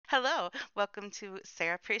Hello, welcome to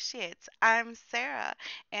Sarappreciates. I'm Sarah,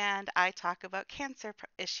 and I talk about cancer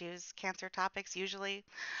issues, cancer topics usually.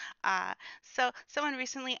 So, someone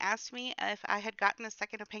recently asked me if I had gotten a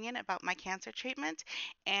second opinion about my cancer treatment,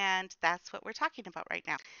 and that's what we're talking about right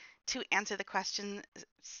now. To answer the question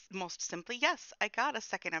most simply, yes, I got a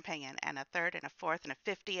second opinion, and a third, and a fourth, and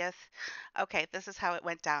a 50th. Okay, this is how it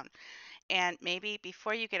went down. And maybe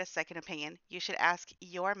before you get a second opinion, you should ask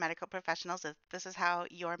your medical professionals if this is how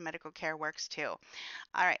your medical care works too.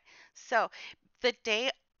 All right. So the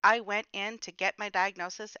day I went in to get my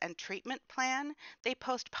diagnosis and treatment plan, they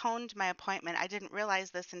postponed my appointment. I didn't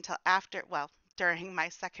realize this until after, well, during my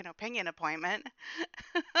second opinion appointment.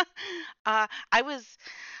 I was,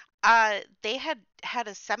 they had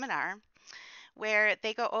a seminar where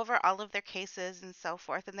they go over all of their cases and so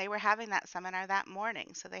forth, and they were having that seminar that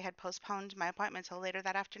morning, so they had postponed my appointment till later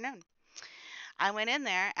that afternoon. I went in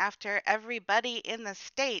there after everybody in the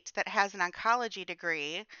state that has an oncology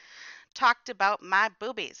degree talked about my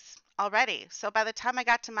boobies already. So by the time I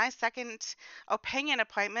got to my second opinion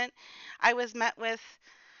appointment, I was met with,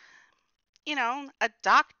 a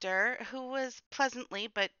doctor who was pleasantly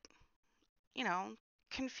but, you know,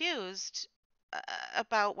 confused uh,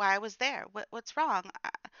 about why I was there. What's wrong?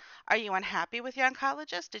 Are you unhappy with your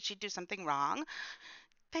oncologist? Did she do something wrong?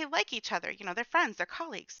 They like each other, they're friends, they're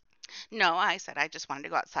colleagues. No, I said I just wanted to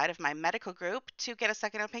go outside of my medical group to get a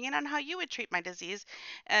second opinion on how you would treat my disease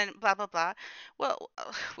and blah, blah, blah. Well,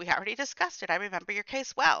 we already discussed it. I remember your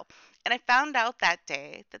case well. And I found out that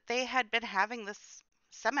day that they had been having this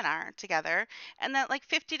seminar together and that like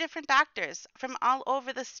 50 different doctors from all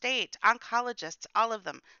over the state, oncologists, all of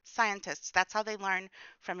them, scientists, that's how they learn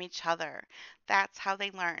from each other. That's how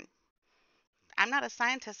they learn. I'm not a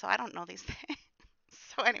scientist, so I don't know these things.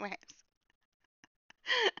 So, anyways,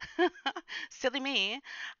 silly me.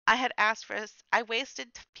 I had asked for this. I wasted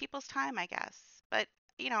people's time, I guess. But,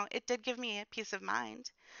 it did give me a peace of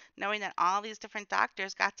mind knowing that all these different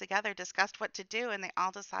doctors got together, discussed what to do, and they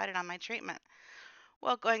all decided on my treatment.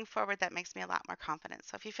 Well, going forward, that makes me a lot more confident.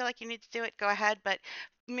 So if you feel like you need to do it, go ahead. But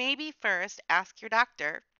maybe first ask your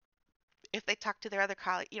doctor if they talk to their other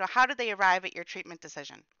colleague. How did they arrive at your treatment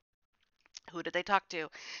decision? Who did they talk to?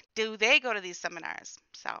 Do they go to these seminars?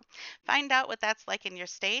 So find out what that's like in your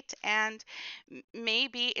state, and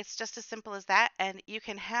maybe it's just as simple as that, and you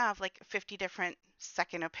can have like 50 different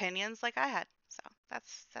second opinions like I had. So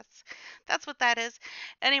that's what that is.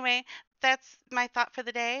 Anyway, that's my thought for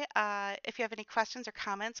the day. If you have any questions or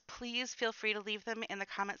comments, please feel free to leave them in the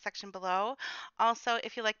comment section below. Also,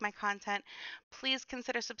 if you like my content, please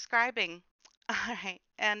consider subscribing. All right,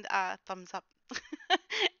 and thumbs up.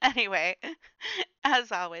 Anyway,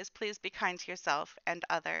 as always, please be kind to yourself and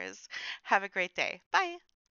others. Have a great day. Bye.